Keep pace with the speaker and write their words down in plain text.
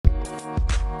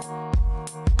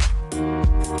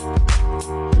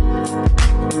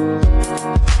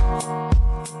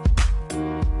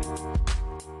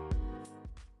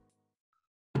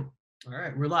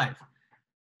right, we're live.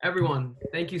 Everyone,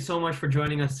 thank you so much for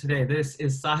joining us today. This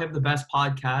is Sahib, the Best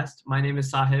Podcast. My name is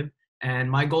Sahib, and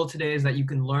my goal today is that you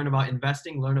can learn about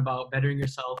investing, learn about bettering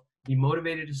yourself, be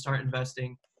motivated to start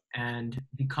investing, and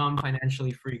become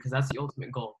financially free, because that's the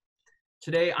ultimate goal.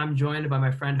 Today, I'm joined by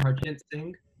my friend Harjit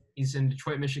Singh. He's in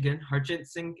Detroit, Michigan. Harjit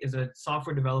Singh is a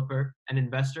software developer and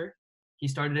investor. He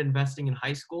started investing in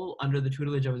high school under the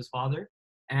tutelage of his father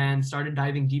and started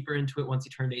diving deeper into it once he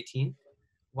turned 18.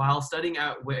 While studying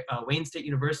at Wayne State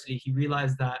University, he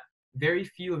realized that very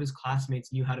few of his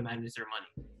classmates knew how to manage their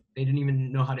money. They didn't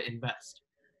even know how to invest.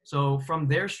 So from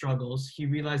their struggles, he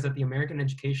realized that the American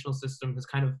educational system has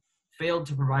kind of failed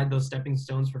to provide those stepping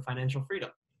stones for financial freedom.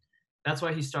 That's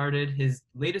why he started his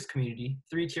latest community,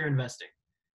 3-Tier Investing.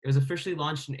 It was officially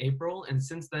launched in April, and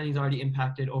since then he's already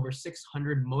impacted over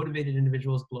 600 motivated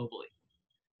individuals globally.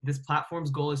 This platform's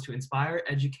goal is to inspire,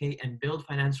 educate, and build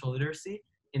financial literacy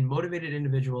in motivated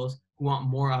individuals who want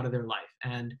more out of their life.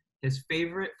 And his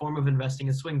favorite form of investing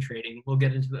is swing trading. We'll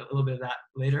get into a little bit of that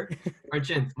later.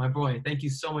 Archint, my boy, thank you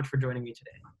so much for joining me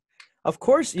today. Of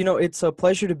course, it's a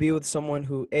pleasure to be with someone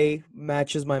who A,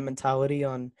 matches my mentality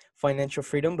on financial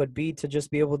freedom, but B, to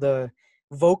just be able to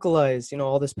vocalize,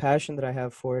 all this passion that I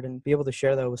have for it and be able to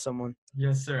share that with someone.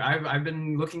 Yes, sir. I've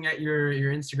been looking at your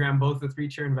Instagram, both the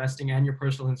 3-Tier Investing and your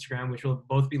personal Instagram, which will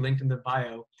both be linked in the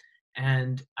bio.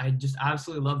 And I just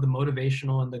absolutely love the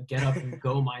motivational and the get up and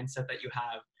go mindset that you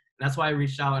have. And that's why I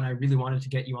reached out and I really wanted to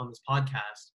get you on this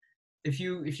podcast. If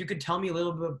you could tell me a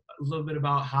little bit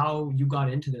about how you got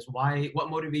into this, what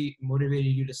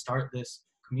motivated you to start this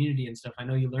community and stuff. I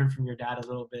know you learned from your dad a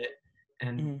little bit,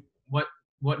 and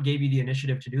what gave you the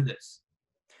initiative to do this?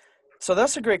 So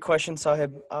that's a great question,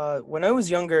 Sahib. When I was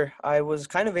younger, I was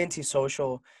kind of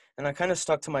antisocial and I kind of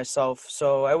stuck to myself.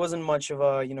 So I wasn't much of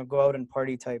a, go out and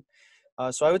party type.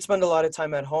 So I would spend a lot of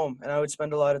time at home and I would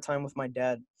spend a lot of time with my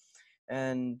dad.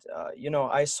 And,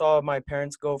 I saw my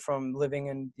parents go from living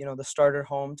in, the starter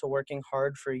home to working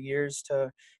hard for years to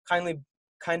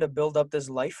kind of build up this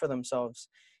life for themselves.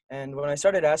 And when I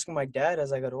started asking my dad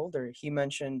as I got older, he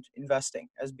mentioned investing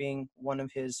as being one of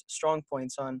his strong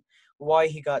points on why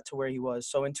he got to where he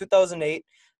was. So in 2008,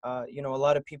 a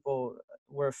lot of people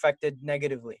were affected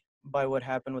negatively by what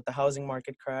happened with the housing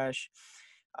market crash.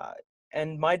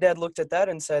 And my dad looked at that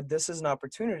and said, this is an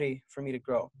opportunity for me to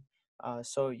grow.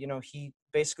 So he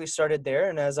basically started there.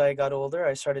 And as I got older,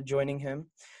 I started joining him.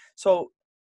 So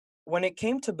when it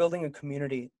came to building a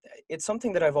community, it's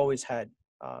something that I've always had.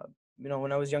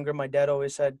 When I was younger, my dad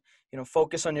always said,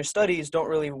 focus on your studies. Don't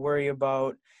really worry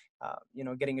about,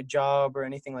 getting a job or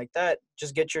anything like that.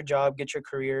 Just get your job, get your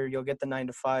career. You'll get the 9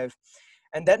 to 5.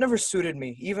 And that never suited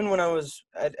me. Even when I was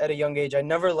at a young age, I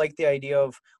never liked the idea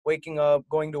of waking up,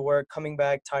 going to work, coming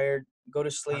back tired, go to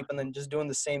sleep, and then just doing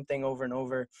the same thing over and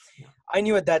over. Yeah. I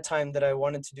knew at that time that I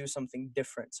wanted to do something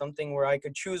different, something where I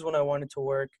could choose when I wanted to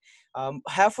work.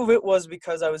 Half of it was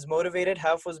because I was motivated,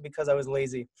 half was because I was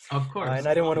lazy. Of course. And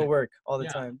I didn't want to work all the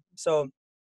time. So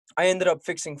I ended up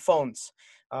fixing phones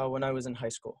when I was in high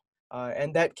school.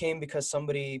 And that came because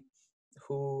somebody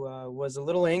who was a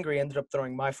little angry ended up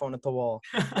throwing my phone at the wall.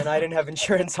 And I didn't have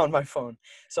insurance on my phone.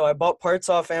 So I bought parts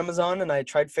off Amazon and I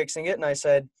tried fixing it. And I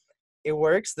said, it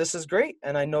works. This is great.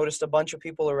 And I noticed a bunch of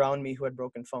people around me who had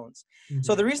broken phones. Mm-hmm.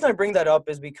 So the reason I bring that up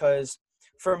is because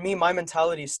for me, my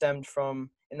mentality stemmed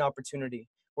from an opportunity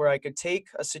where I could take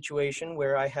a situation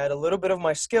where I had a little bit of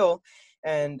my skill.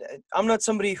 And I'm not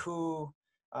somebody who,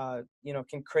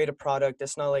 can create a product.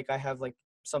 It's not like I have like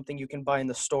something you can buy in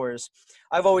the stores.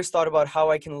 I've always thought about how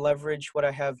I can leverage what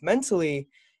I have mentally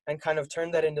and kind of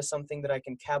turn that into something that I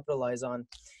can capitalize on.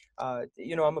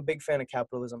 I'm a big fan of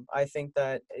capitalism. I think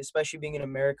that, especially being in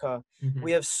America,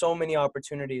 we have so many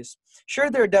opportunities. Sure,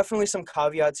 there are definitely some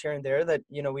caveats here and there that,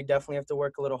 we definitely have to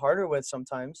work a little harder with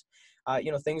sometimes.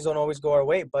 Things don't always go our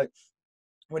way. But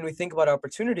when we think about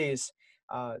opportunities,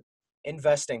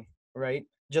 investing, right?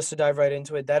 Just to dive right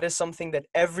into it, that is something that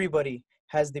everybody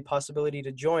has the possibility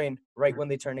to join right when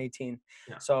they turn 18.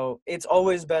 Yeah. So it's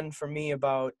always been for me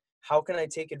about how can I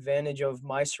take advantage of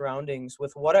my surroundings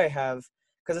with what I have.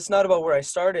 Because it's not about where I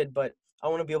started, but I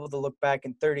want to be able to look back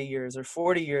in 30 years or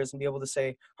 40 years and be able to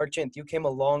say, Harjint, you came a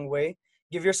long way.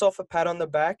 Give yourself a pat on the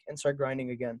back and start grinding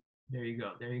again. There you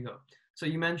go. So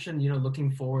you mentioned,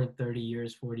 looking forward 30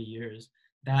 years, 40 years,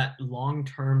 that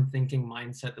long-term thinking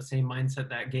mindset, the same mindset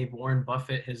that gave Warren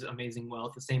Buffett his amazing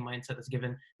wealth, the same mindset that's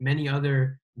given many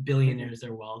other billionaires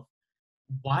their wealth.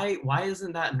 Why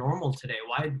isn't that normal today?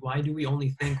 Why do we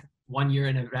only think 1 year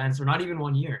in advance, or not even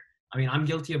 1 year? I mean, I'm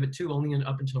guilty of it too. Only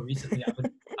up until recently,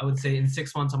 I would say in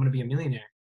 6 months I'm going to be a millionaire.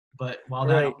 But while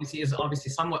that obviously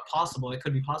is somewhat possible, it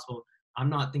could be possible. I'm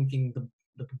not thinking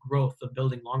the growth of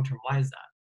building long term? Why is that?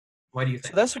 Why do you So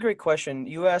think? that's a great question.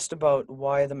 You asked about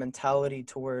why the mentality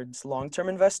towards long-term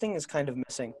investing is kind of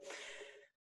missing.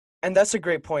 And that's a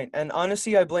great point. And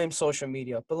honestly, I blame social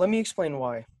media. But let me explain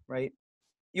why, right?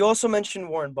 You also mentioned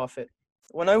Warren Buffett.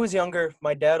 When I was younger,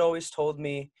 my dad always told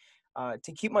me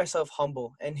to keep myself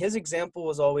humble. And his example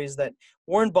was always that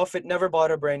Warren Buffett never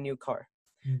bought a brand new car.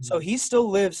 So Hmm. he still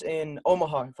lives in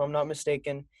Omaha, if I'm not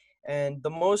mistaken. And the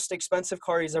most expensive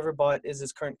car he's ever bought is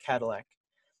his current Cadillac.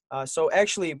 So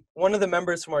actually, one of the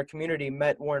members from our community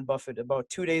met Warren Buffett about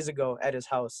 2 days ago at his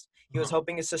house. He was Uh-huh.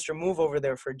 helping his sister move over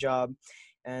there for a job,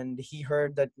 and he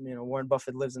heard that Warren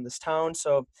Buffett lives in this town.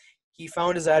 So he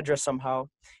found his address somehow,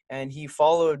 and he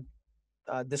followed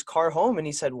this car home. And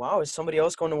he said, "Wow, is somebody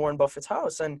else going to Warren Buffett's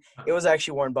house?" And it was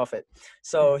actually Warren Buffett.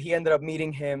 So he ended up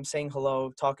meeting him, saying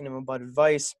hello, talking to him about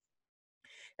advice.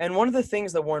 And one of the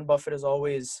things that Warren Buffett has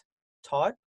always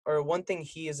taught, or one thing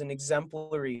he is an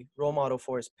exemplary role model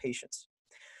for, is patience.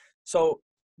 So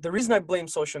the reason I blame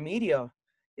social media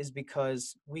is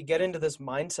because we get into this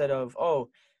mindset of, oh,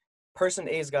 person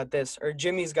A's got this, or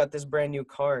Jimmy's got this brand new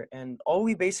car. And all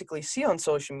we basically see on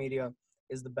social media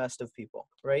is the best of people,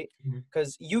 right? Mhm.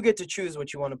 Because you get to choose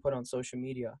what you want to put on social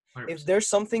media. If 100%. there's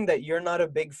something that you're not a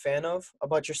big fan of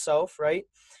about yourself, right?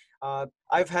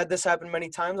 I've had this happen many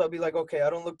times. I'll be like, okay, I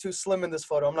don't look too slim in this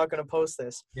photo. I'm not going to post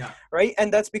this. Yeah. Right.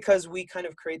 And that's because we kind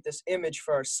of create this image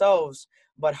for ourselves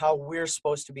about how we're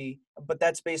supposed to be. But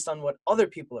that's based on what other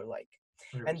people are like.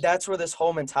 And 100%. that's where this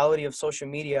whole mentality of social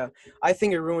media, I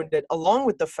think it ruined it, along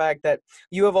with the fact that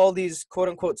you have all these quote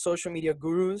unquote social media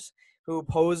gurus who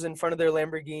pose in front of their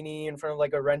Lamborghini, in front of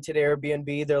like a rented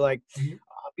Airbnb. They're like, Hmm.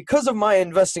 because of my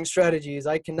investing strategies,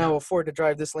 I can Yeah. now afford to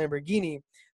drive this Lamborghini.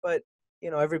 But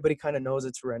everybody kind of knows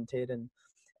it's rented, and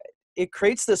it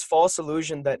creates this false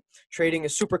illusion that trading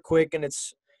is super quick and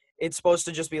it's supposed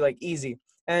to just be like easy.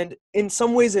 And in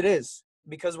some ways it is,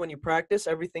 because when you practice,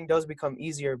 everything does become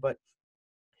easier. But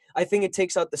I think it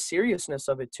takes out the seriousness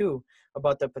of it too,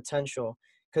 about the potential.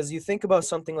 Because you think about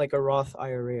something like a Roth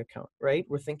IRA account, right?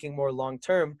 We're thinking more long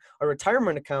term. A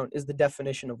retirement account is the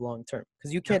definition of long term,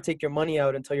 because you Yeah. can't take your money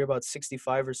out until you're about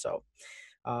 65 or so,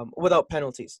 without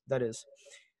penalties, that is.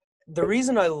 The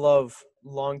reason I love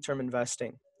long-term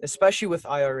investing, especially with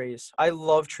IRAs, I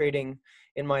love trading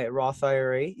in my Roth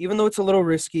IRA, even though it's a little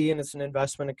risky and it's an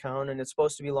investment account and it's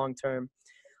supposed to be long-term.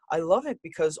 I love it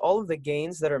because all of the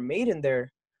gains that are made in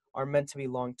there are meant to be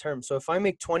long-term. So if I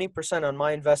make 20% on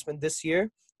my investment this year,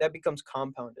 that becomes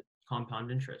compounded.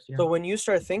 Compound interest. Yeah. So when you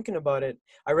start thinking about it,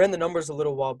 I ran the numbers a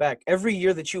little while back. Every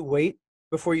year that you wait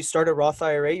before you start a Roth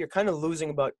IRA, you're kind of losing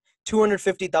about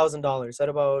 $250,000 at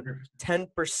about 100%.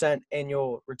 10%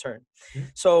 annual return. Yeah.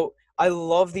 So I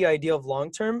love the idea of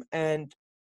long term, and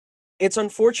it's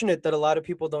unfortunate that a lot of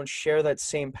people don't share that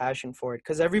same passion for it,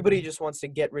 because everybody just wants to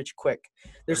get rich quick.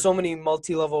 There's so many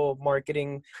multi-level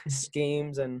marketing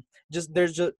schemes, and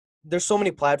there's so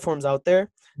many platforms out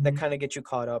there that Mhm. kind of get you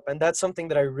caught up, and that's something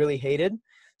that I really hated.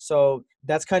 So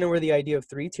that's kind of where the idea of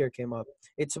three tier came up.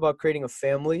 It's about creating a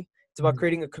family. It's about Mhm.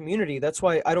 creating a community. That's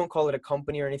why I don't call it a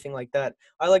company or anything like that.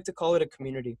 I like to call it a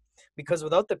community, because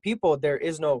without the people, there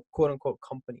is no quote unquote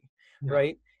company, Yeah.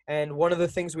 right? And one of the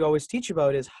things we always teach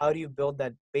about is how do you build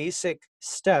that basic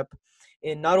step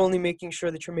in not only making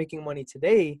sure that you're making money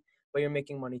today, but you're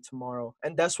making money tomorrow.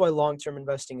 And that's why long-term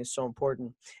investing is so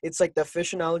important. It's like the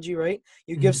fish analogy, right?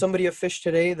 You give Mhm. somebody a fish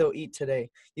today, they'll eat today.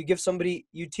 You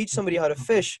teach somebody how to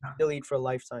fish, Yeah. they'll eat for a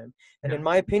lifetime. And in Yeah.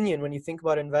 my opinion, when you think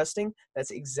about investing,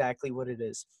 that's exactly what it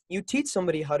is. You teach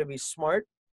somebody how to be smart,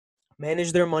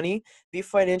 manage their money, be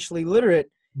financially literate,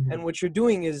 and Mhm. what you're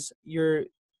doing is you're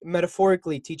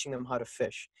metaphorically teaching them how to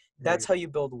fish. That's Right. how you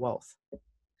build wealth.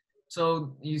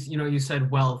 So you said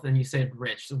wealth and you said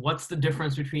rich. So what's the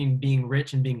difference between being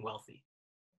rich and being wealthy?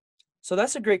 So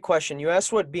that's a great question. You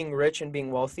asked what being rich and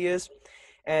being wealthy is,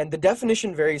 and the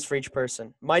definition varies for each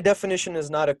person. My definition is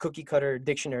not a cookie cutter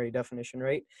dictionary definition,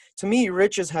 right? To me,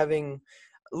 rich is having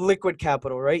liquid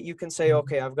capital, right? You can say, Mhm.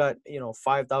 okay, I've got,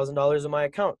 $5,000 in my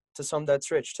account. To some that's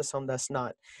rich, to some that's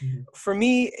not. Mhm. For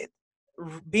me,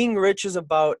 being rich is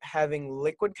about having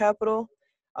liquid capital,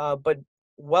 but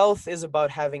wealth is about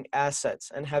having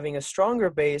assets and having a stronger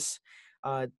base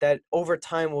that over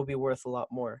time will be worth a lot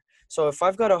more. So if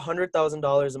I've got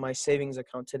 $100,000 in my savings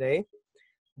account today,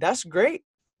 that's great,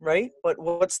 right? But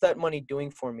what's that money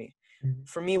doing for me? Mhm.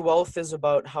 For me, wealth is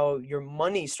about how your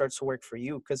money starts to work for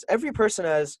you, because every person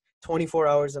has 24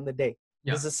 hours in the day.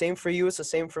 Yeah. It's the same for you. It's the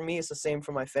same for me. It's the same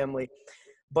for my family.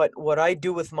 But what I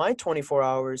do with my 24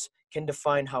 hours can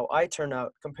define how I turn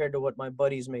out compared to what my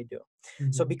buddies may do.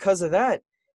 So Mhm. because of that,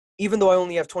 even though I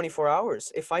only have 24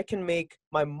 hours, if I can make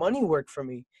my money work for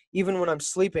me, even when I'm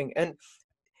sleeping. And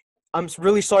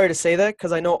really sorry to say that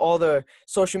because I know all the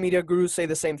social media gurus say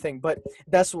the same thing, but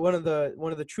that's one of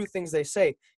the true things they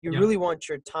say. You Yeah. really want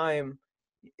your time,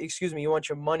 you want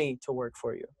your money to work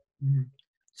for you. Mhm. And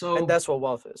So that's what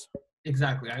wealth is.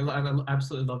 exactly, I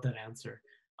absolutely love that answer.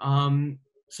 Um,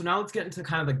 so now let's get into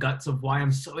kind of the guts of why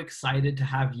I'm so excited to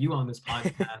have you on this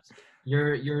podcast.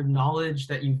 Your knowledge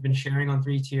that you've been sharing on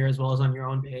 3Tier as well as on your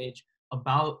own page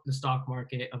about the stock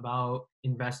market, about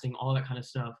investing, all that kind of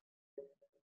stuff.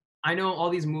 I know all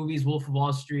these movies, Wolf of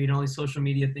Wall Street, and all these social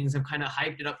media things have kind of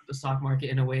hyped it up the stock market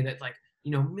in a way that, like,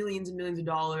 millions and millions of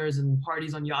dollars and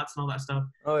parties on yachts and all that stuff.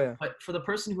 Oh yeah. But for the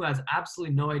person who has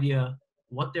absolutely no idea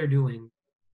what they're doing,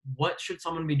 what should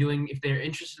someone be doing if they're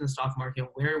interested in the stock market?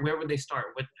 Where would they start?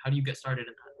 How do you get started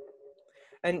in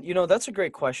that? And that's a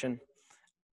great question.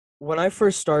 When I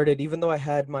first started, even though I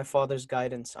had my father's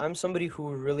guidance, I'm somebody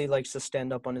who really likes to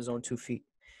stand up on his own 2 feet.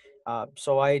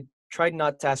 So I tried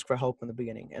not to ask for help in the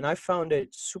beginning, and I found it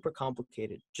super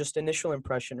complicated. Just initial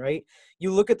impression, right?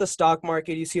 You look at the stock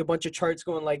market, you see a bunch of charts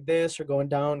going like this or going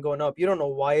down, going up. You don't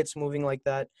know why it's moving like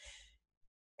that.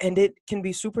 And it can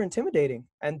be super intimidating.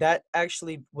 And that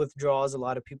actually withdraws a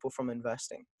lot of people from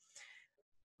investing.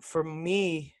 For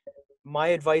me, my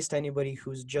advice to anybody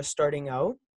who's just starting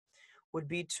out would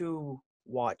be to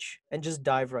watch and just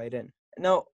dive right in.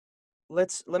 Now,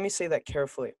 let me say that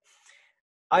carefully.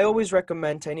 I always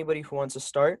recommend to anybody who wants to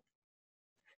start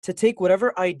to take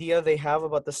whatever idea they have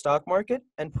about the stock market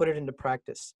and put it into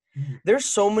practice. Mhm. There's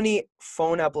so many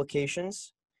phone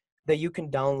applications that you can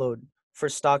download for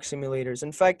stock simulators.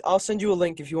 In fact, I'll send you a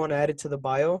link if you want to add it to the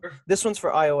bio. Sure. This one's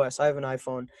for iOS. I have an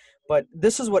iPhone, but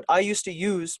this is what I used to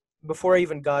use before I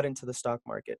even got into the stock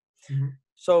market. Mhm.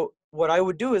 So what I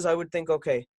would do is I would think,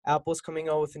 okay, Apple's coming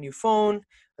out with a new phone.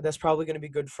 That's probably going to be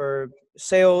good for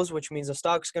sales, which means the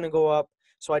stock's going to go up.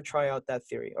 So I'd try out that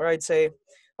theory. Or I'd say,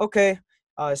 okay,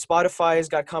 Spotify's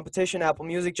got competition. Apple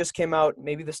Music just came out.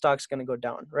 Maybe the stock's going to go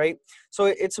down, right? So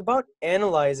it's about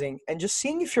analyzing and just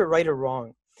seeing if you're right or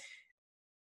wrong.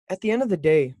 At the end of the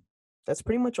day, that's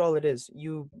pretty much all it is.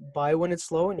 You buy when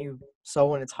it's low and you sell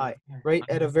when it's high, right?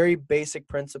 At a very basic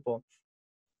principle.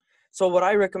 So what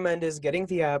I recommend is getting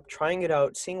the app, trying it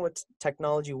out, seeing what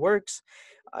technology works,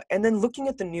 and then looking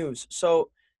at the news. So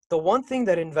the one thing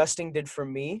that investing did for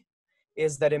me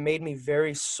is that it made me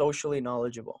very socially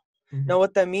knowledgeable. Mhm. Now,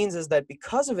 what that means is that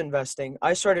because of investing,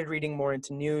 I started reading more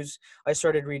into news. I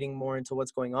started reading more into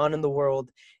what's going on in the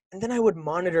world. And then I would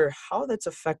monitor how that's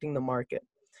affecting the market,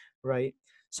 right?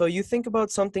 So you think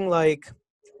about something like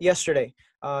yesterday,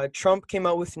 Trump came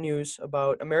out with news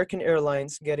about American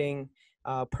Airlines getting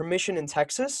permission in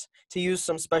Texas to use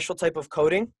some special type of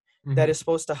coating that Mhm. is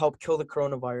supposed to help kill the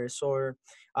coronavirus or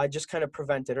just kind of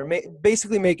prevent it or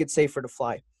basically make it safer to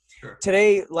fly. Sure.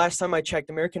 Today, last time I checked,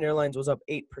 American Airlines was up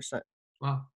 8%,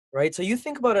 Wow. right? So you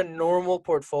think about a normal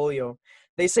portfolio,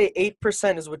 they say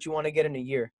 8% is what you want to get in a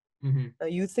year. Mhm.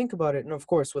 You think about it, and of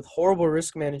course, with horrible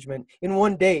risk management, in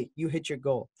one day, you hit your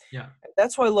goal. Yeah.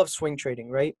 That's why I love swing trading,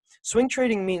 right? Swing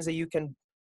trading means that you can,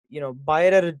 buy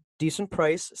it at a decent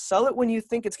price, sell it when you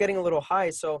think it's getting a little high.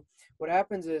 So what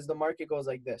happens is the market goes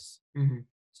like this. Mhm.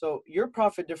 So your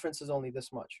profit difference is only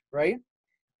this much, right?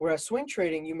 Whereas swing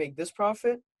trading, you make this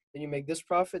profit, then you make this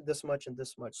profit, this much and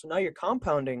this much. So now you're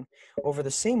compounding over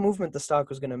the same movement the stock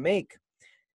was going to make.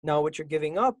 Now what you're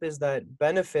giving up is that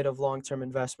benefit of long-term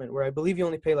investment where I believe you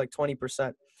only pay like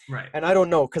 20%. Right. And I don't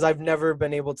know because I've never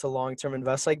been able to long-term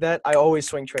invest like that. I always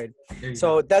swing trade. There you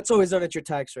So go. that's always done at your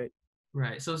tax rate.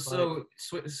 Right. So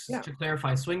But yeah, to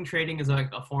clarify, swing trading is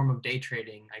like a form of day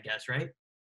trading, I guess, right?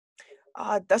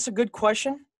 that's a good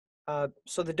question.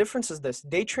 So the difference is this.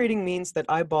 Day trading means that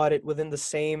I bought it within the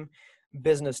same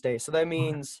business day. So that Okay.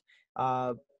 means,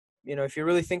 if you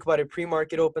really think about it,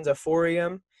 pre-market opens at 4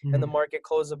 a.m. and the Mhm. market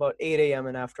closes about 8 a.m.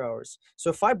 in after hours. So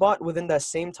if I bought within that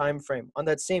same time frame on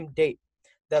that same date,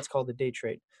 that's called a day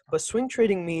trade. But swing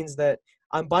trading means that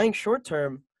I'm buying short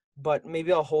term, but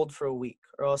maybe I'll hold for a week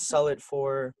or I'll sell it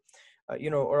for,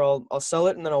 or I'll sell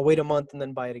it and then I'll wait a month and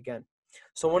then buy it again.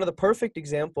 So one of the perfect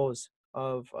examples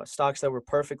of stocks that were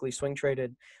perfectly swing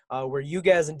traded were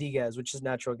UGAS and DGAS, which is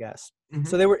natural gas.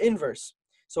 So Mhm. they were inverse.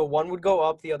 So one would go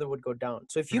up, the other would go down.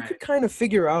 So if you Right. could kind of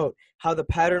figure out how the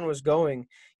pattern was going,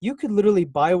 you could literally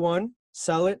buy one,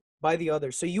 sell it, buy the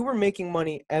other. So you were making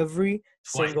money every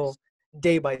Twice. single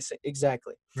day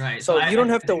exactly. Right. So So you don't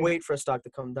have I to think wait for a stock to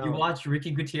come you down. watched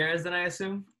Ricky Gutierrez, then I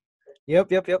assume.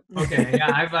 Yep, yep, yep. Okay.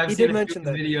 Yeah, I've He seen did a few mention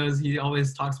of his that. videos. He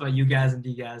always talks about UGAS and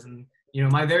DGAS, and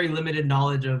my very limited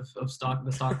knowledge of the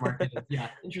stock market. Yeah,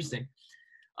 interesting.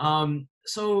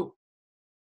 So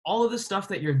all of the stuff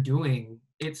that you're doing,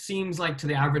 it seems like to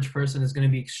the average person is going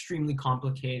to be extremely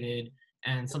complicated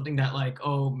and something that like,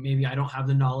 oh, maybe I don't have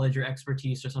the knowledge or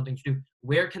expertise or something to do.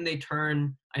 Where can they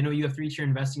turn? I know you have three-tier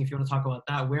investing. If you want to talk about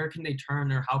that, where can they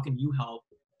turn or how can you help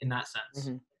in that sense?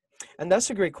 Hmm. And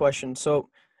that's a great question. So,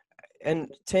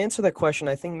 and to answer that question,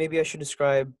 I think maybe I should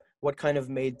describe what kind of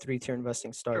made three-tier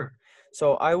investing start. Sure.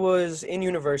 So I was in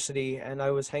university and I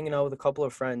was hanging out with a couple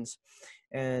of friends,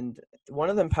 and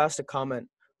one of them passed a comment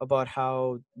about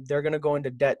how they're gonna go into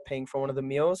debt paying for one of the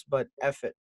meals, but F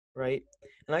it, right?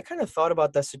 And I kind of thought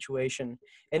about that situation,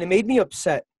 and it made me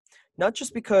upset, not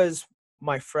just because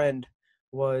my friend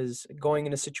was going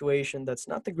in a situation that's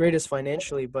not the greatest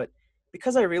financially, but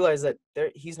because I realized that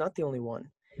he's not the only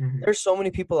one. Hmm. There's so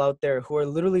many people out there who are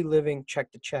literally living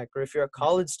check to check, or if you're a Yeah.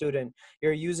 college student,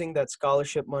 you're using that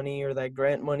scholarship money or that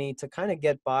grant money to kind of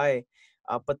get by,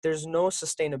 but there's no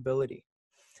sustainability.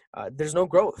 There's no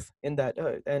growth in that,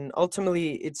 and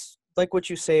ultimately it's like what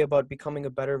you say about becoming a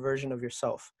better version of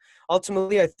yourself.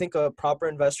 Ultimately, I think a proper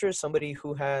investor is somebody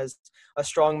who has a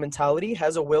strong mentality,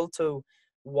 has a will to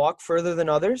walk further than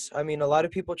others. I mean, a lot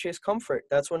of people chase comfort.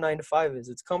 That's what 9 to 5 is.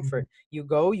 It's Hmm. comfort. You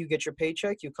go, you get your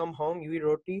paycheck, you come home, you eat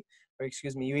roti, or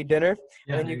excuse me, you eat dinner, and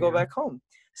Yeah, then there you you go go. back home.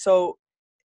 So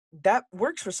that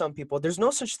works for some people. There's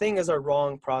no such thing as a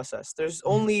wrong process. There's Mhm.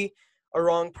 only a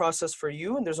wrong process for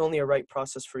you, and there's only a right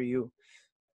process for you.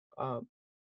 um,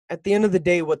 at the end of the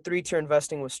day, what three-tier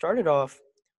investing was started off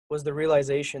was the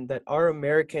realization that our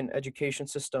American education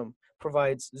system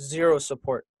provides zero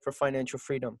support for financial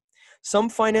freedom. Some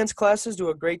finance classes do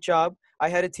a great job. I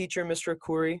had a teacher, Mr.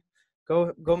 Khoury.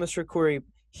 Go, Mr. Khoury.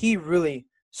 He really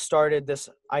started this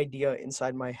idea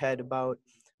inside my head about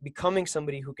becoming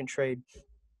somebody who can trade.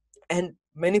 And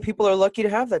many people are lucky to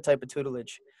have that type of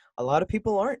tutelage. A lot of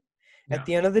people aren't. At Yeah.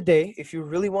 the end of the day, if you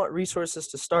really want resources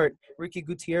to start, Ricky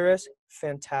Gutierrez,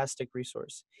 fantastic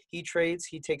resource. He trades,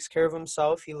 he takes care of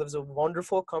himself, he lives a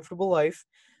wonderful, comfortable life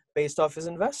based off his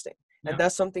investing. And Yeah.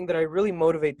 that's something that I really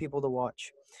motivate people to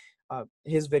watch,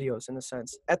 his videos in a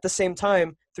sense. At the same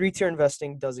time, three-tier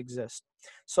investing does exist.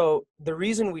 So the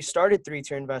reason we started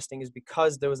three-tier investing is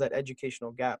because there was that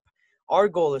educational gap. Our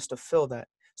goal is to fill that.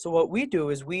 So what we do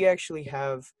is we actually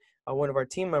have one of our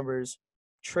team members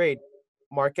trade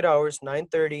market hours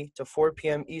 9:30 to 4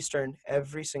 p.m. Eastern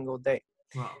every single day.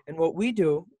 Wow. And what we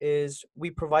do is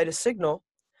we provide a signal,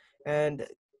 and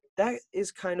that is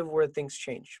kind of where things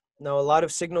change. Now, a lot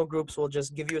of signal groups will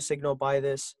just give you a signal, buy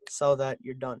this, sell that,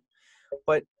 you're done.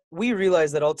 But we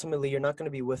realize that ultimately you're not going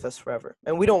to be with us forever.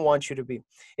 And we don't want you to be.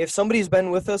 If somebody's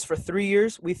been with us for 3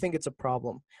 years, we think it's a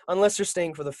problem, unless you're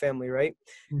staying for the family, right?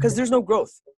 Because Hmm. there's no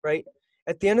growth, right?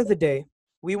 At the end of the day,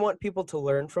 we want people to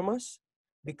learn from us,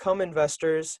 become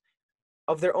investors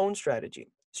of their own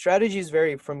strategy. Strategies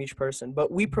vary from each person,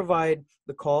 but we provide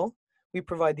the call, we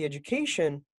provide the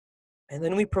education, and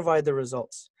then we provide the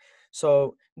results.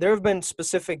 So there have been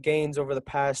specific gains over the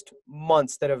past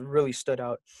months that have really stood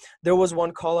out. There was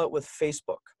one call out with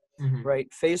Facebook, Hmm. right?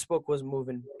 Facebook was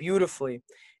moving beautifully,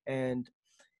 and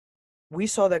we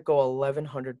saw that go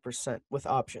 1100% with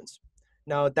options.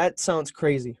 Now that sounds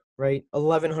crazy, right?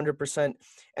 1100%.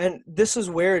 And this is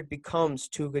where it becomes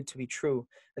too good to be true.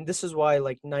 And this is why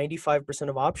like 95%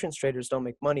 of options traders don't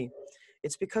make money.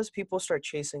 It's because people start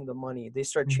chasing the money. They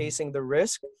start Hmm. chasing the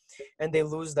risk, and they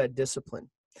lose that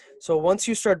discipline. So once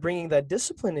you start bringing that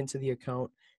discipline into the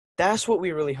account, that's what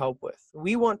we really help with.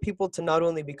 We want people to not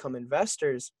only become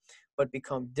investors, but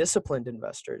become disciplined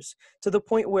investors to the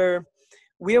point where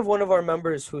we have one of our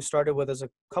members who started with us a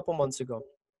couple months ago.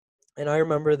 And I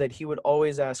remember that he would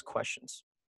always ask questions,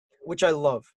 which I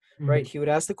love, right? Hmm. He would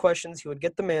ask the questions, he would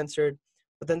get them answered,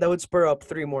 but then that would spur up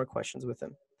three more questions with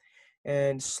him.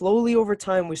 And slowly over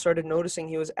time, we started noticing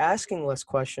he was asking less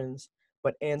questions,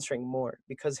 but answering more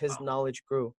because his Wow. knowledge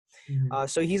grew. Hmm.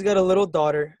 So he's got a little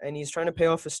daughter, and he's trying to pay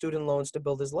off his student loans to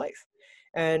build his life.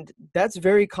 And that's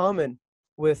very common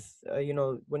with,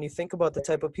 when you think about the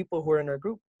type of people who are in our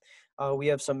group. We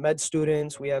have some med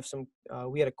students. We had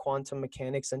a quantum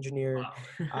mechanics engineer.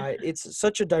 Wow. It's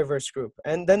such a diverse group.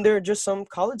 And then there are just some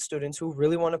college students who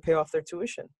really want to pay off their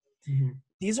tuition. Hmm.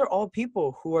 These are all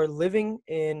people who are living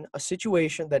in a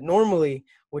situation that normally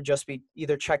would just be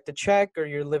either check to check, or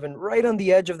you're living right on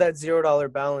the edge of that $0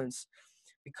 balance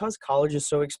because college is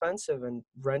so expensive and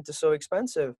rent is so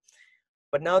expensive.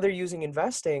 But now they're using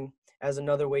investing as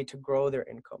another way to grow their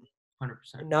income.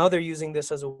 100%. And now they're using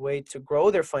this as a way to grow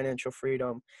their financial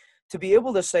freedom, to be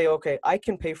able to say, okay, I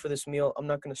can pay for this meal. I'm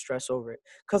not going to stress over it.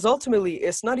 Because ultimately,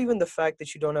 it's not even the fact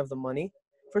that you don't have the money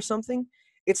for something.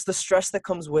 It's the stress that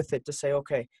comes with it to say,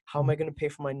 okay, how am I going to pay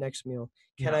for my next meal?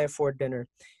 Can Yeah. I afford dinner?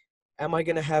 Am I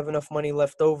going to have enough money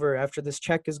left over after this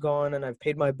check is gone and I've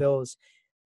paid my bills?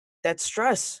 That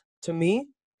stress to me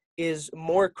is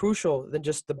more crucial than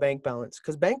just the bank balance,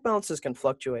 because bank balances can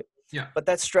fluctuate. Yeah. But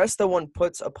that stress that one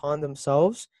puts upon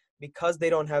themselves because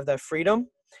they don't have that freedom,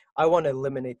 I want to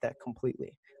eliminate that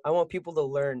completely. I want people to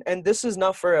learn. And this is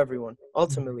not for everyone,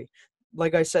 ultimately.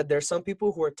 Like I said, there's some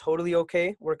people who are totally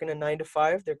okay working a 9 to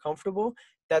 5. They're comfortable.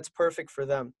 That's perfect for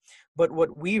them. But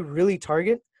what we really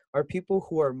target are people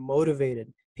who are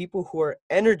motivated, people who are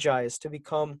energized to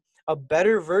become a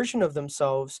better version of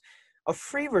themselves, a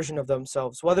free version of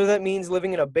themselves, whether that means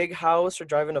living in a big house or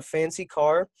driving a fancy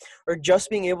car or just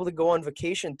being able to go on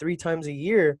vacation 3 times a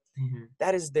year. Mm-hmm.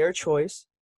 That is their choice.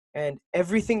 And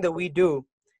everything that we do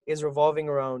is revolving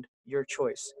around your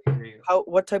choice. There you go.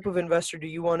 What type of investor do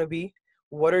you want to be?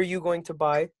 What are you going to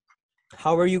buy?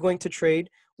 How are you going to trade?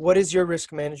 What is your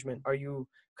risk management? Are you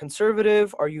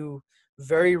conservative? Are you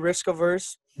very risk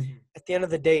averse? Mhm. At the end of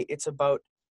the day, it's about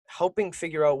helping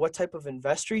figure out what type of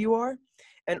investor you are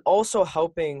and also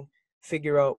helping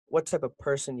figure out what type of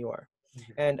person you are.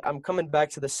 Mhm. And I'm coming back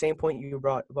to the same point you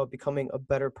brought about becoming a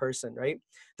better person, right?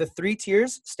 The 3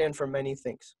 tiers stand for many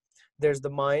things. There's the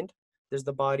mind, there's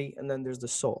the body, and then there's the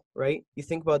soul, right? You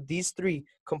think about these three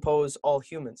compose all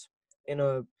humans in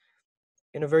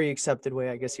a very accepted way,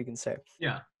 I guess you can say.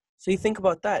 Yeah. So you think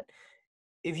about that.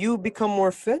 If you become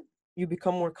more fit, you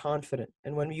become more confident.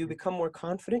 And when you become more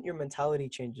confident, your mentality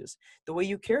changes. The way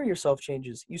you carry yourself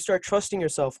changes. You start trusting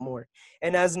yourself more.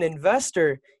 And as an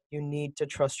investor, you need to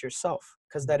trust yourself,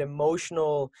 because that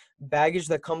emotional baggage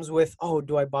that comes with, oh,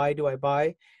 do I buy? Do I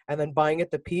buy? And then buying at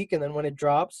the peak. And then when it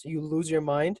drops, you lose your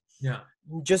mind. Yeah.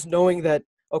 Just knowing that,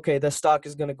 okay, the stock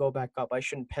is going to go back up. I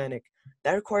shouldn't panic.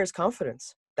 That requires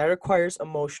confidence. That requires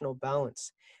emotional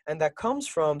balance. And that comes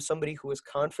from somebody who is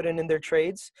confident in their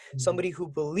trades, Mhm. somebody who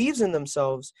believes in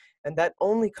themselves. And that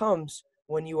only comes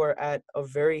when you are at a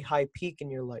very high peak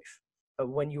in your life,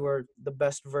 when you are the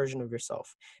best version of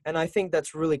yourself. And I think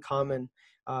that's really common.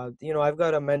 I've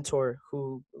got a mentor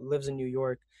who lives in New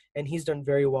York, and he's done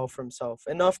very well for himself,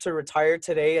 enough to retire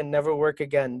today and never work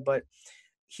again. But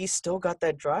he's still got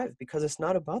that drive because it's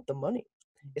not about the money.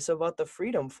 It's about the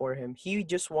freedom for him. He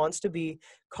just wants to be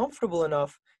comfortable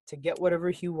enough to get whatever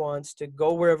he wants, to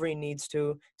go wherever he needs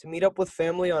to meet up with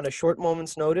family on a short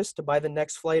moment's notice, to buy the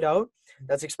next flight out.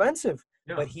 That's expensive,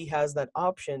 Yeah. but he has that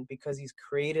option because he's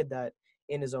created that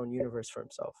in his own universe for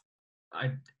himself.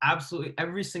 I absolutely,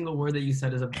 every single word that you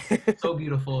said is so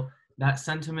beautiful. That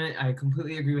sentiment, I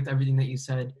completely agree with everything that you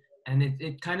said. And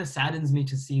it kind of saddens me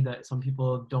to see that some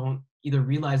people don't either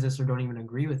realize this or don't even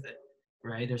agree with it,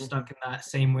 right? They're stuck in that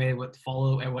same way,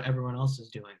 follow at what everyone else is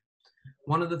doing.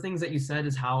 One of the things that you said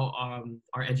is how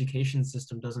our education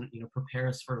system doesn't, prepare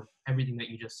us for everything that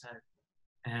you just said.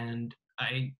 And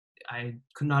I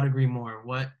could not agree more.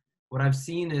 What I've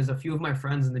seen is a few of my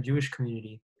friends in the Jewish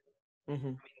community.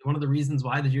 Mm-hmm. One of the reasons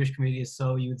why the Jewish community is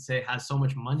so, you would say, has so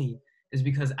much money is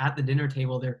because at the dinner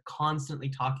table they're constantly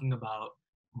talking about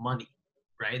money,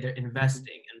 right? They're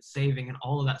investing and saving and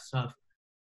all of that stuff.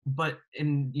 But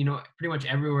in pretty much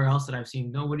everywhere else that I've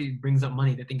seen, nobody brings up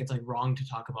money. They think it's like wrong to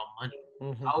talk about money.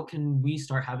 Mm-hmm. How can we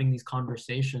start having these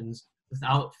conversations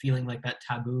without feeling like that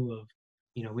taboo of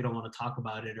we don't want to talk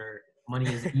about it, or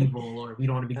money is evil, or we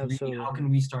don't want to be greedy? Absolutely. How can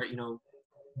we start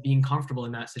being comfortable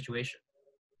in that situation?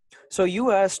 So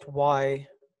you asked why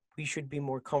we should be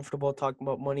more comfortable talking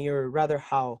about money, or rather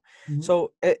how. Mhm.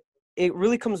 So it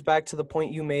really comes back to the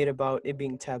point you made about it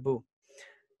being taboo.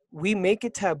 We make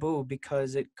it taboo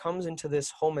because it comes into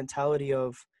this whole mentality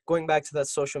of going back to that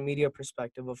social media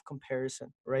perspective of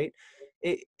comparison, right?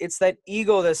 It's that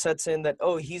ego that sets in that,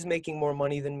 oh, he's making more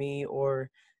money than me, or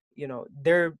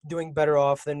they're doing better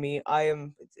off than me. I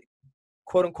am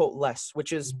quote unquote less,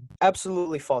 which is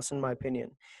absolutely false in my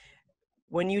opinion.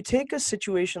 When you take a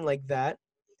situation like that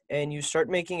and you start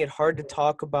making it hard to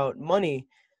talk about money,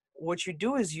 what you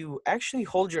do is you actually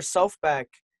hold yourself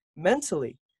back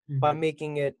mentally by Mhm.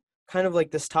 making it kind of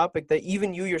like this topic that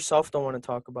even you yourself don't want to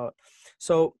talk about.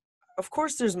 So, of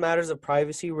course, there's matters of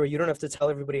privacy where you don't have to tell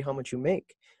everybody how much you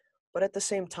make. But at the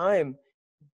same time,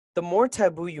 the more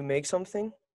taboo you make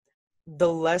something,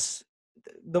 the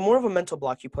more of a mental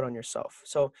block you put on yourself.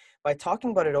 So, by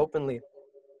talking about it openly,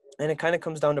 and it kind of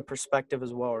comes down to perspective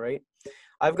as well, right?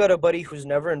 I've got a buddy who's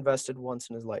never invested once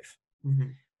in his life.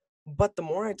 Mhm. But the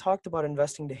more I talked about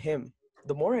investing to him,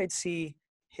 the more I'd see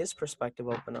his perspective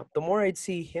open up, the more I'd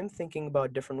see him thinking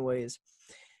about different ways.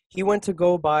 He went to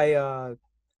go buy a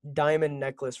diamond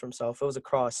necklace for himself. It was a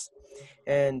cross.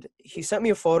 And he sent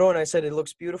me a photo and I said, it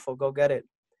looks beautiful. Go get it.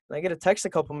 And I get a text a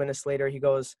couple minutes later. He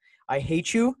goes, I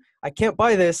hate you. I can't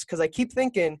buy this because I keep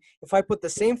thinking if I put the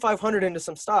same 500 into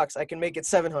some stocks, I can make it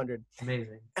 700.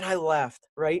 Amazing. And I laughed,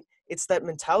 right? It's that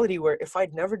mentality where if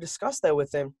I'd never discussed that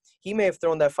with him, he may have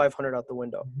thrown that 500 out the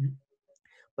window. Mhm.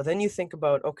 But then you think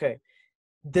about, okay,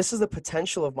 this is the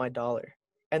potential of my dollar.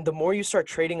 And the more you start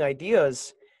trading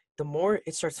ideas, the more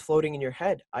it starts floating in your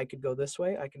head. I could go this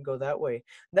way, I could go that way.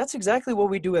 That's exactly what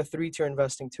we do at 3-tier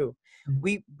investing too. Mhm.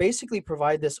 We basically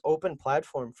provide this open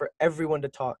platform for everyone to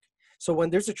talk. So when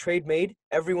there's a trade made,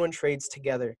 everyone trades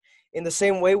together. In the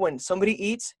same way, when somebody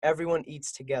eats, everyone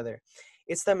eats together.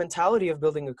 It's that mentality of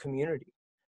building a community,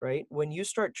 right? When you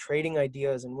start trading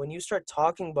ideas and when you start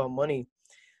talking about money,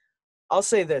 I'll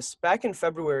say this. Back in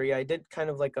February, I did kind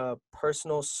of like a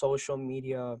personal social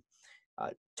media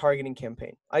targeting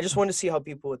campaign. I just wanted to see how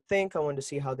people would think. I wanted to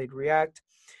see how they'd react.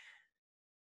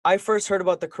 I first heard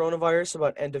about the coronavirus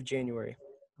about end of January.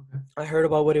 Okay. I heard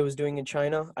about what it was doing in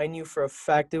China. I knew for a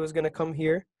fact it was going to come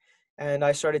here. And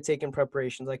I started taking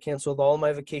preparations. I canceled all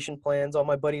my vacation plans. All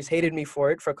my buddies hated me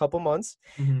for it for a couple months.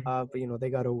 Mhm. But,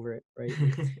 they got over it, right?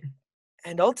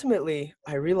 And ultimately,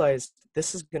 I realized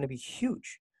this is going to be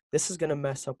huge. This is going to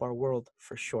mess up our world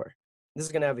for sure. This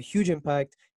is going to have a huge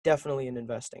impact, definitely in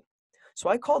investing. So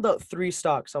I called out 3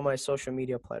 stocks on my social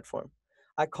media platform.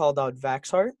 I called out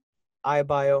Vaxart,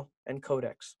 iBio, and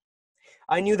Codex.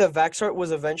 I knew that Vaxart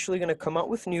was eventually going to come out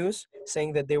with news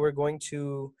saying that they were going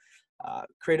to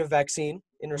create a vaccine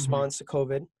in Mhm. response to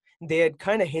COVID. They had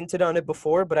kind of hinted on it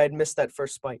before, but I'd missed that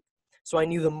first spike. So I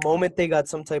knew the moment they got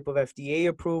some type of FDA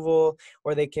approval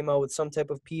or they came out with some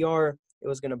type of PR, it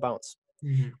was going to bounce.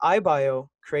 Mhm. iBio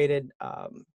created,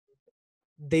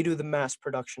 they do the mass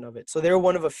production of it. So they're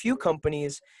one of a few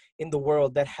companies in the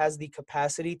world that has the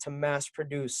capacity to mass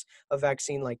produce a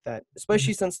vaccine like that, Mhm.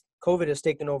 especially since COVID has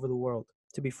taken over the world,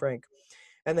 to be frank.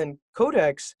 And then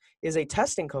Codex is a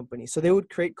testing company. So they would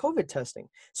create COVID testing.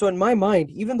 So in my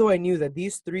mind, even though I knew that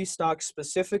these 3 stocks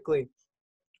specifically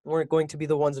weren't going to be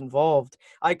the ones involved,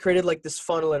 I created like this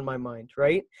funnel in my mind,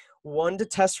 right? One to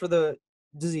test for the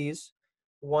disease,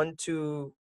 one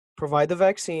to provide the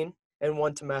vaccine, and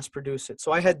one to mass produce it.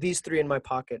 So I had these 3 in my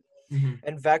pocket. Mhm.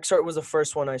 And Vaxart was the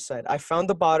first one I said. I found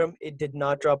the bottom. It did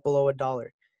not drop below a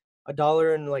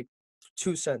dollar and like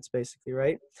 2 cents basically,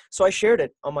 right? So I shared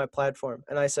it on my platform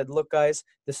and I said, look guys,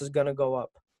 this is gonna go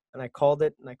up. And I called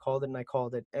it and I called it and I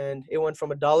called it. And it went from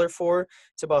 $1.04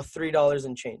 to about $3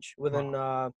 and change within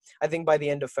Wow. I think by the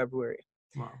end of February.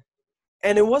 Wow.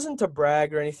 And it wasn't to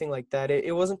brag or anything like that.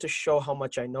 It wasn't to show how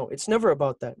much I know. It's never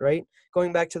about that, right?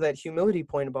 Going back to that humility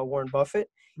point about Warren Buffett,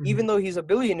 Mhm. even though he's a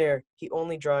billionaire, he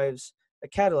only drives a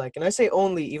Cadillac. And I say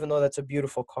only, even though that's a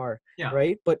beautiful car, Yeah.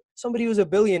 right? But somebody who's a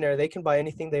billionaire, they can buy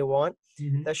anything they want.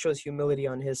 Mhm. That shows humility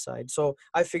on his side. So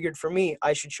I figured for me,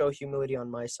 I should show humility on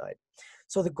my side.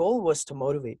 So the goal was to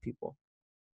motivate people.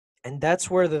 And that's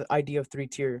where the idea of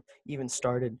 3-tier even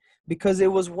started. Because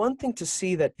it was one thing to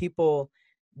see that people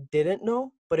didn't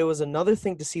know, but it was another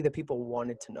thing to see that people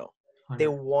wanted to know. They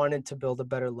 100. wanted to build a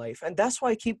better life. And that's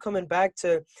why I keep coming back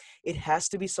to it has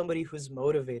to be somebody who's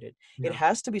motivated. It Yeah.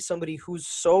 has to be somebody who's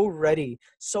so ready,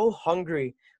 so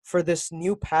hungry for this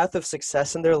new path of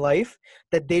success in their life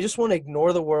that they just want to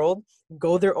ignore the world,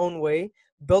 go their own way,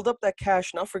 build up that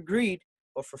cash, not for greed,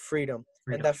 but for freedom. And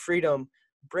Freedom. that freedom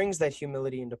brings that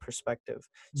humility into perspective.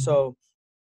 Mhm. So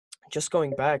just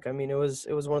going back, I mean, it was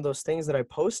one of those things that I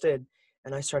posted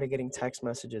and I started getting text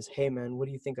messages. Hey man, what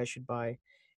do you think I should buy?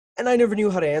 And I never knew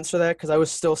how to answer that because I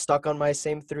was still stuck on my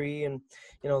same 3 and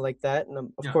like that. And of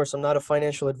Yeah. course, I'm not a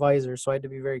financial advisor, so I had to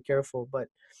be very careful. But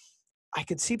I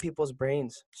could see people's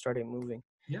brains starting moving,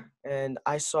 Yeah. and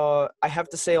I have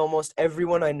to say, almost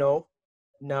everyone I know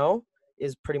now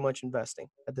is pretty much investing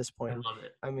at this I point. love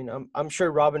it. I mean, I'm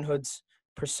sure Robinhood's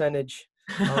percentage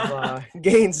of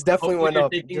gains definitely Hopefully went you're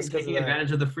up taking just because of taking that.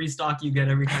 advantage of the free stock you get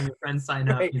every time your friends sign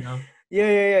up, Right. you know?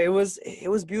 Yeah. It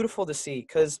was beautiful to see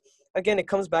because again, it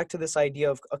comes back to this idea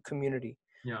of a community,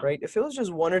 Yeah. right? If it was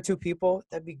just 1 or 2 people,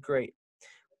 that'd be great.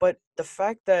 But the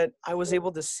fact that I was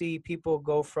able to see people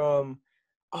go from,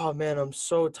 oh man, I'm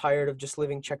so tired of just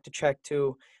living check to check,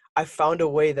 to I found a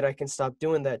way that I can stop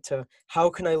doing that, to how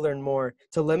can I learn more,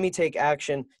 to let me take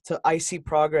action, to I see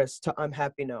progress, to I'm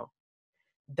happy now.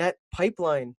 That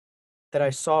pipeline that I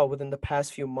saw within the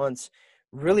past few months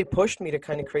really pushed me to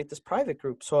kind of create this private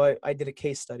group. So I did a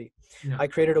case study. Yeah. I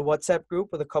created a WhatsApp group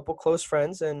with a couple close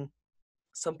friends and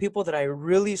some people that I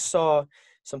really saw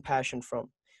some passion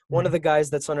from. One of Mhm. the guys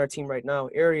that's on our team right now,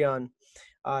 Arion,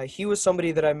 he was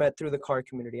somebody that I met through the car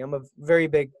community. I'm a very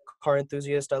big car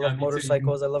enthusiast. I Yeah, love me too. You can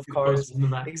motorcycles. I love see the posters cars. in the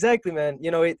back. Exactly, man.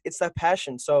 It's that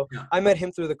passion. So Yeah. I met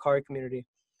him through the car community.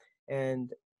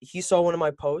 And he saw one of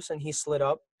my posts and he slid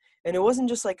up. And it wasn't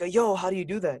just like a, yo, how do you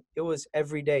do that? It was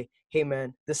every day. Hey,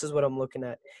 man, this is what I'm looking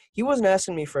at. He wasn't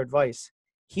asking me for advice.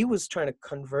 He was trying to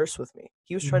converse with me.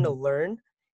 He was trying to learn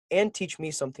and teach me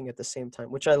something at the same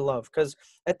time, which I love. Because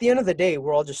at the end of the day,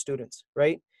 we're all just students,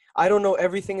 right? I don't know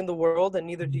everything in the world, and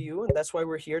neither do you. And that's why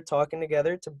we're here talking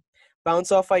together to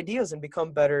bounce off ideas and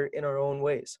become better in our own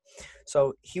ways.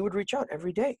 So he would reach out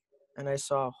every day. And I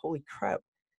saw, holy crap,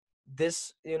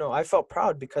 this, I felt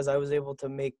proud because I was able to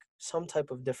make some type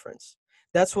of difference.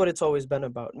 That's what it's always been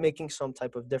about, making some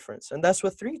type of difference. And that's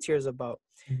what Three Tiers about,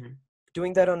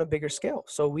 doing that on a bigger scale.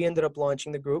 So we ended up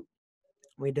launching the group.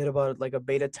 We did about like a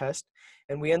beta test,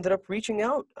 and we ended up reaching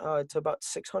out to about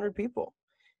 600 people.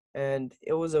 And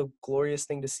it was a glorious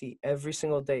thing to see every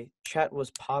single day. Chat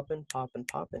was popping, popping,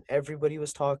 popping. Everybody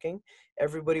was talking.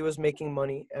 Everybody was making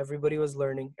money. Everybody was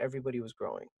learning. Everybody was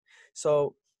growing.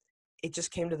 So it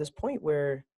just came to this point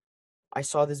where I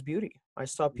saw this beauty. I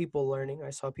saw people learning. I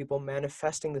saw people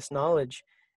manifesting this knowledge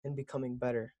and becoming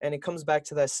better. And it comes back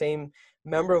to that same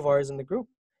member of ours in the group.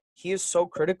 He is so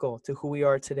critical to who we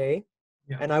are today.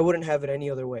 Yeah. And I wouldn't have it any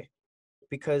other way.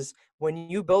 Because when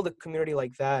you build a community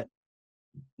like that,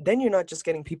 then you're not just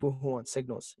getting people who want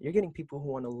signals. You're getting people who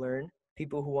want to learn,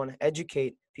 people who want to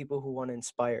educate, people who want to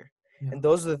inspire. Yeah. And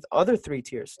those are the other three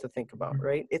tiers to think about,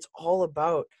 right? It's all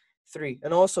about three.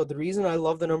 And also the reason I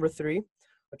love the number three,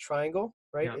 a triangle,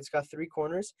 right? Yeah. It's got three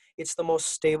corners. It's the most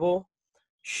stable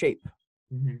shape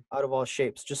out of all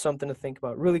shapes. Just something to think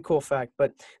about. Really cool fact,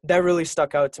 but that really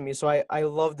stuck out to me. So I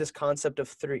love this concept of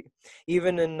three.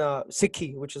 Even in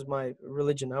Sikhi, which is my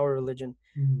religion, our religion,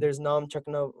 there's Nam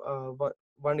Chakna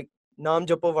Nam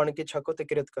Japo Vanike Chako Te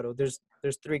Kirit Karo. There's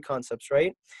three concepts,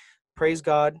 right? Praise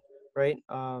God, right?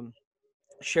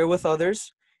 Share with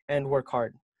others and work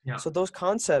hard. Yeah. So those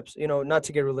concepts, not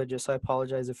to get religious, I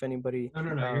apologize if anybody, No,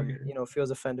 you're good.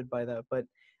 Feels offended by that. But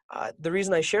the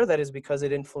reason I share that is because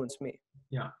it influenced me.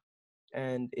 Yeah.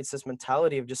 And it's this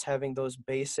mentality of just having those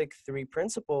basic three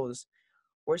principles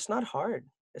where it's not hard.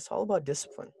 It's all about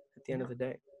discipline at the end of the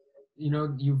day.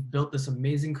 You've built this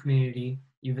amazing community.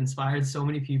 You've inspired so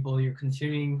many people. You're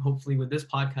continuing, hopefully, with this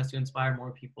podcast to inspire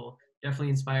more people. Definitely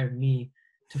inspired me.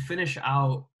 To finish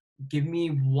out, give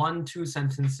me 1-2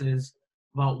 sentences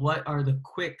about what are the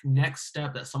quick next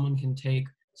step that someone can take,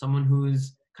 someone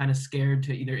who's kind of scared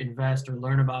to either invest or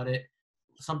learn about it,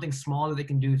 something small that they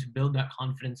can do to build that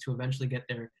confidence to eventually get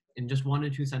there. In just 1 to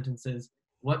 2 sentences,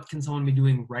 what can someone be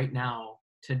doing right now,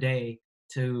 today,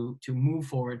 to move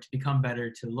forward, to become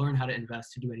better, to learn how to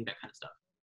invest, to do any of that kind of stuff?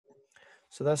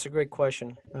 So that's a great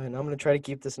question. And I'm going to try to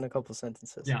keep this in a couple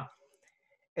sentences. Yeah.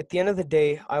 At the end of the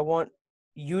day, I want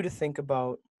you to think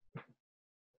about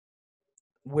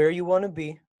where you want to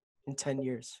be in 10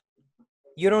 years.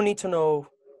 You don't need to know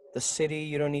the city.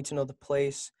 You don't need to know the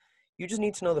place. You just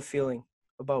need to know the feeling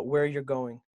about where you're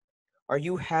going. Are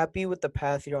you happy with the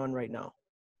path you're on right now?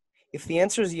 If the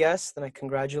answer is yes, then I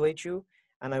congratulate you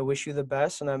and I wish you the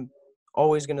best, and I'm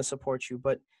always going to support you.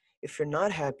 But if you're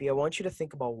not happy, I want you to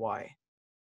think about why.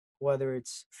 Whether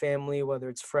it's family, whether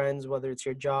it's friends, whether it's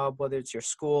your job, whether it's your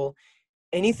school,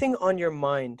 anything on your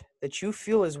mind that you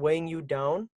feel is weighing you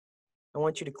down, I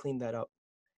want you to clean that up.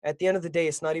 At the end of the day,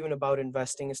 it's not even about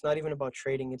investing. It's not even about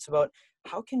trading. It's about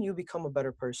how can you become a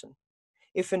better person?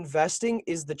 If investing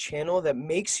is the channel that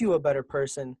makes you a better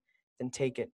person, then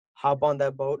take it. Hop on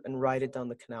that boat and ride it down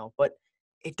the canal. But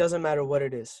it doesn't matter what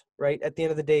it is, right? At the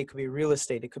end of the day, it could be real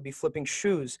estate. It could be flipping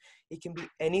shoes. It can be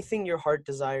anything your heart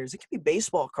desires. It could be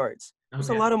baseball cards. There's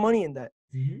a lot of money in that.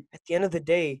 At the end of the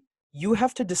day, you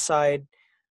have to decide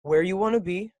where you want to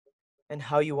be and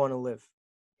how you want to live.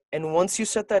 And once you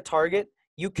set that target,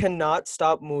 you cannot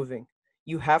stop moving.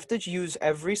 You have to use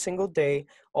every single day,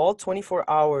 all 24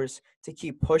 hours, to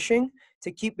keep pushing,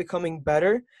 to keep becoming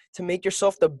better, to make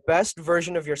yourself the best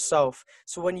version of yourself.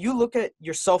 So when you look at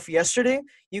yourself yesterday,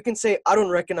 you can say, I don't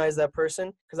recognize that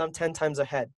person because I'm 10 times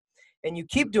ahead. And you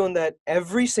keep doing that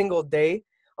every single day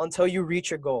until you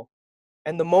reach your goal.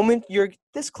 And the moment you're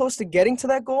this close to getting to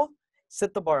that goal,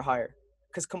 set the bar higher,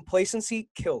 because complacency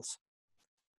kills.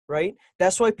 Right?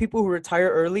 That's why people who retire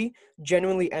early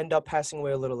genuinely end up passing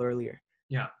away a little earlier.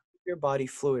 Yeah. Your body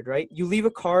fluid, right? You leave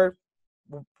a car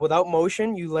without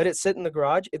motion, you let it sit in the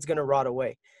garage, it's going to rot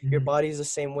away. Your body is the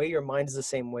same way. Your mind is the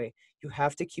same way. You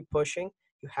have to keep pushing.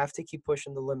 You have to keep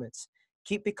pushing the limits.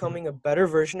 Keep becoming a better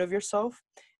version of yourself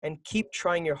and keep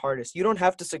trying your hardest. You don't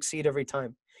have to succeed every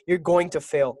time. You're going to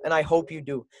fail, and I hope you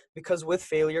do, because with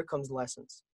failure comes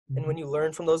lessons. And when you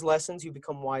learn from those lessons, you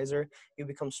become wiser, you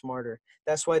become smarter.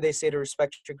 That's why they say to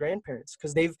respect your grandparents,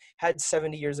 because they've had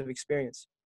 70 years of experience.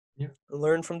 Yeah.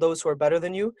 Learn from those who are better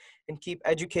than you, and keep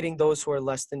educating those who are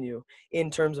less than you in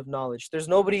terms of knowledge. There's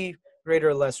nobody greater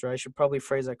or lesser. I should probably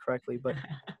phrase that correctly, but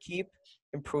keep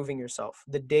improving yourself.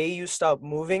 The day you stop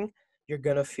moving, you're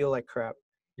going to feel like crap.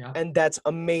 Yeah. And that's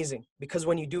amazing, because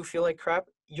when you do feel like crap,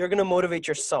 you're going to motivate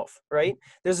yourself, right?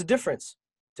 There's a difference,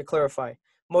 to clarify.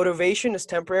 Motivation is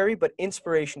temporary, but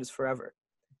inspiration is forever.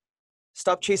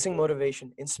 Stop chasing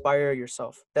motivation. Inspire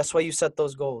yourself. That's why you set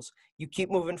those goals. You keep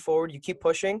moving forward, you keep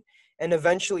pushing, and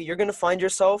eventually you're going to find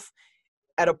yourself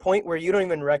at a point where you don't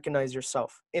even recognize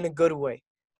yourself in a good way.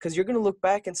 Because you're going to look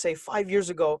back and say, 5 years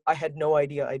ago, I had no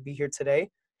idea I'd be here today.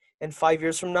 And 5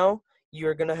 years from now,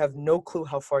 you're going to have no clue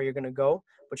how far you're going to go,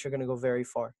 but you're going to go very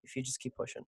far if you just keep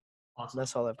pushing. Awesome.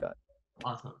 That's all I've got.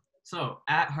 Awesome. So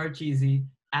at Harcheesy,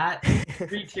 at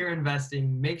Three Tier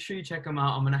Investing, make sure you check them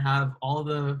out. I'm going to have all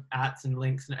the ats and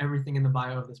links and everything in the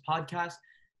bio of this podcast.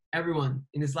 Everyone,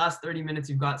 in this last 30 minutes,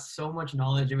 you've got so much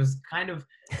knowledge. It was kind of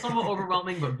somewhat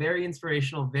overwhelming, but very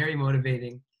inspirational, very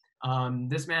motivating.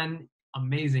 This man,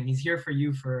 amazing. He's here for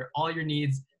you for all your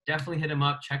needs. Definitely hit him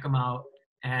up, check him out,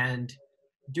 and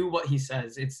do what he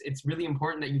says. It's really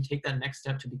important that you take that next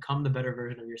step to become the better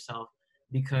version of yourself.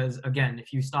 Because again,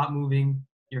 if you stop moving,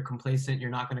 you're complacent, you're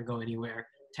not going to go anywhere.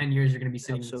 10 years, you're going to be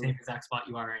sitting Absolutely. in the same exact spot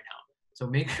you are right now. So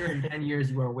make sure in 10 years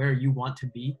you are where you want to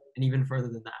be, and even further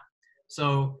than that.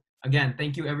 So again,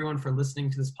 thank you everyone for listening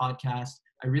to this podcast.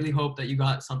 I really hope that you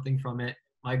got something from it.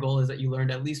 My goal is that you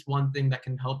learned at least one thing that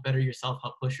can help better yourself,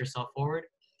 help push yourself forward.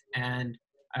 And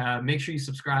make sure you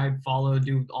subscribe, follow,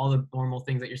 do all the normal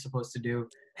things that you're supposed to do.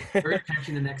 We're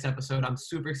catching the next episode. I'm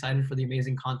super excited for the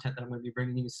amazing content that I'm going to be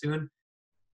bringing you soon.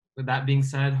 With that being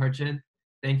said, Harchin,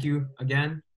 thank you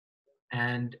again.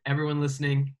 And everyone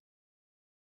listening,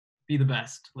 be the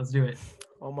best. Let's do it.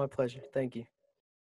 Oh, my pleasure. Thank you.